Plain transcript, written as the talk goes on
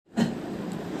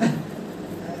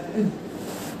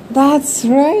That's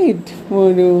right,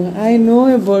 Monu. I know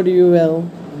about you well.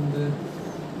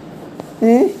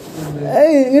 Eh?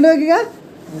 Hey, ഇങ്ങോട്ട് നോക്കിയ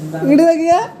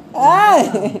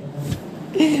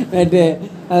മറ്റേ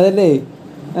അതല്ലേ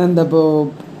എന്താപ്പോ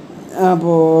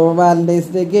അപ്പോൾ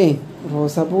വാലന്റൈൻസ് ഡേക്കേ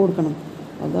റോസാപ്പൂ കൊടുക്കണം.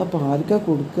 അതപ്പോൾ ആർക്കാ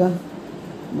കൊടുക്കുക?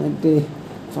 മറ്റേ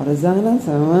ഫർസാന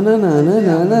സമാന നാന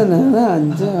നാന നാന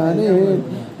 5 6 7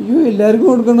 അയ്യോ എല്ലാവർക്കും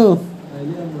കൊടുക്കണോ?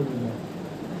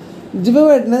 ഇജിപ്പോ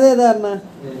വെട്ടണത് ഏതാരണ?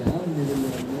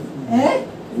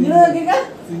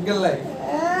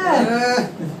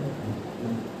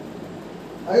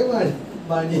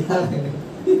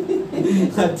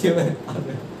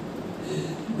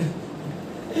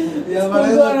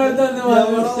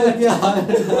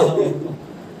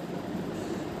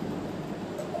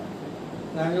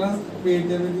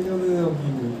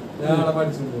 ഞങ്ങളെ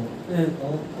പഠിച്ചിട്ടുണ്ടോ?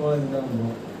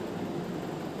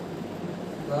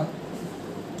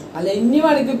 അല്ല ഇനി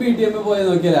മണിക്ക് PTM പോയി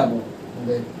നോക്കിയാലോ? അപ്പൊ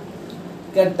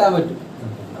കെട്ടാൻ പറ്റും.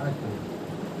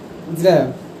 മനസ്സിലായോ?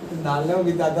 നല്ല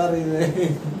അറിയുന്നത്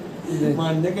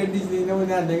മഞ്ഞ കെട്ടിച്ചതിന്റെ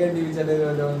മുന്നേ അന്നെ കെട്ടിപ്പിച്ചല്ലേ.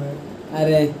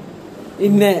 അരെ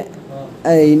ഇന്നെ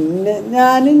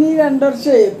ഞാനിനി 2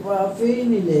 വർഷമായി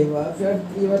വാഫിനില്ലേ. വാഫി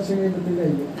ഈ വർഷം കഴിഞ്ഞിട്ട്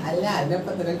കഴിയും. അല്ല അന്നെ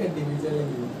കെട്ടിപ്പിച്ചല്ലേ.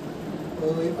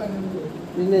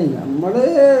 പിന്നെ നമ്മള്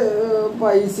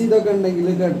പൈസ ഇതൊക്കെ ഉണ്ടെങ്കിൽ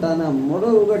കെട്ടാൻ നമ്മള്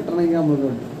കെട്ടണമെങ്കിൽ നമ്മൾ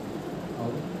കെട്ടും.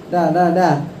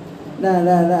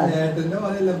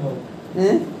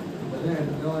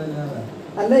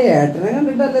 അല്ല ഏട്ടനെ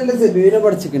കണ്ടിട്ടല്ലല്ലോ സെബീനെ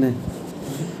പഠിച്ചിക്കണേ.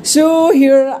 So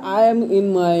here I am in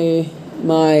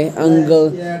my uncle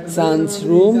son's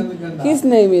room. His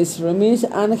name is Ramesh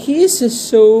and he's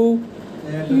so,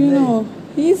 you know,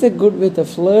 he's a good with the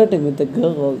flirting with the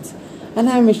girls. And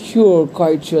I'm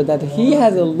quite sure that he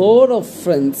has a lot of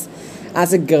friends as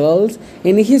a girls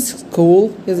in his school,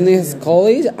 in his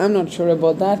college. I'm not sure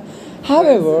about that.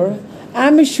 However,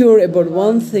 I'm sure about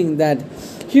one thing, that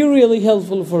he really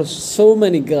helpful for so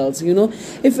many girls. You know,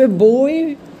 if a boy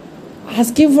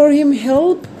asking for him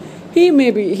help, he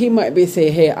might be say,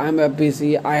 hey, I'm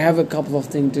busy, I have a couple of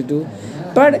things to do.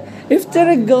 But if there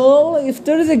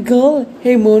is a girl,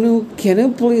 hey Monu, can you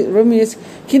please, Ramesh,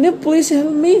 can you please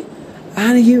help me?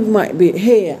 And he might be,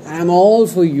 hey, I'm all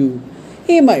for you.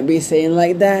 He might be saying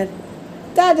like that.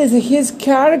 That is his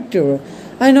character.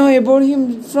 I know about him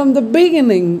from the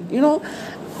beginning. You know,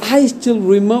 I still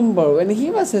remember when he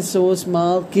was a so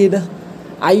small kid,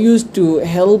 I used to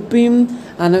help him,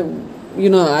 and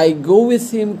I go with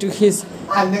him to his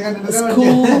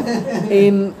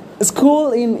school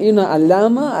in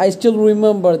Alama. I still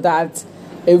remember that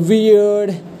a weird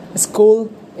school.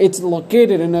 It's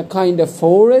located in a kind of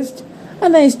forest.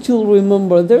 And I still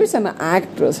remember there is an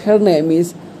actress. Her name is,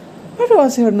 what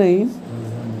was her name?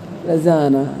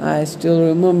 Razana. I still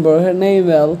remember her name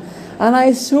well. And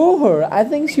I saw her. I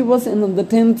think she was in the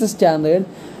 10th standard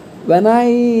when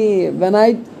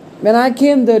I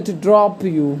came there to drop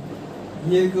you.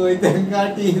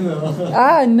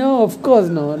 No, of course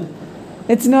not.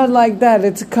 It's not like that.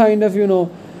 It's kind of,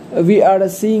 we are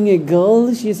seeing a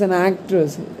girl. She's an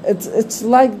actress. It's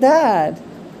like that.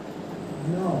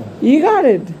 No. You got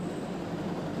it.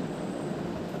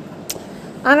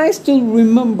 And I still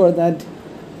remember that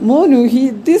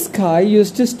Monu, this guy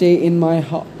used to stay in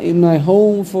my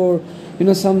home for,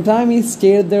 sometime he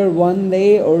stayed there 1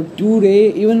 day or 2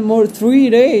 days, even more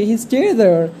 3 days. He stayed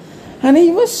there, and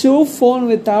he was so fun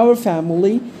with our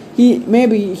family. He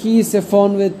is a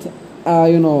fun with,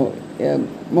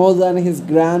 more than his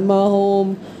grandma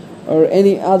home or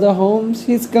any other homes.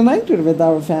 He's connected with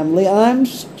our family, and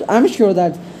I'm sure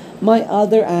that my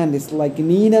other aunts like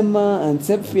Neenamma and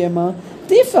Sepfiamma,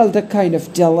 they felt a kind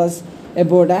of jealous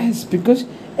about us because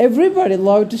everybody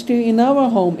loved to stay in our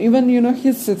home. Even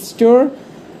his sister,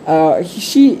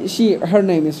 her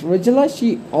name is Rajala.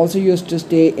 She also used to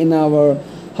stay in our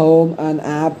home, and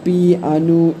Appy,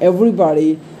 Anu,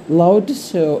 everybody loved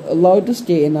to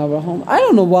stay in our home. I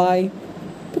don't know why.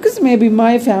 Because maybe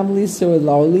my family is so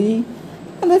lovely,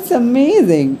 and it's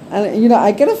amazing. And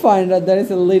I can find that there is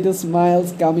a little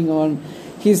smiles coming on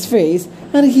his face,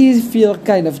 and he feel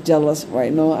kind of jealous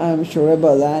right now. I'm sure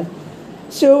about that.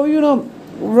 So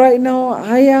right now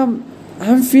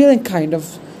I'm feeling kind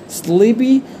of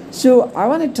sleepy. So I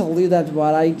want to tell you that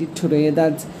what I did today.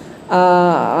 That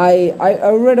I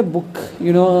read a book.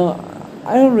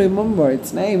 I don't remember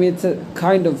its name. It's a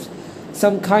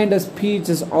some kind of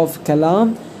speeches of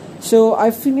Kalam. So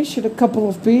I finished a couple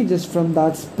of pages from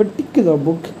that particular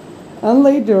book, and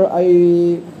later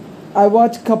I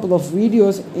watched a couple of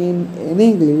videos in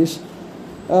English,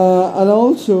 and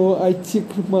also I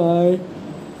checked my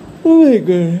Oh my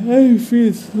god, I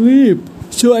feel sleep.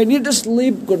 So I need to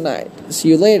sleep. Good night. See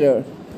you later.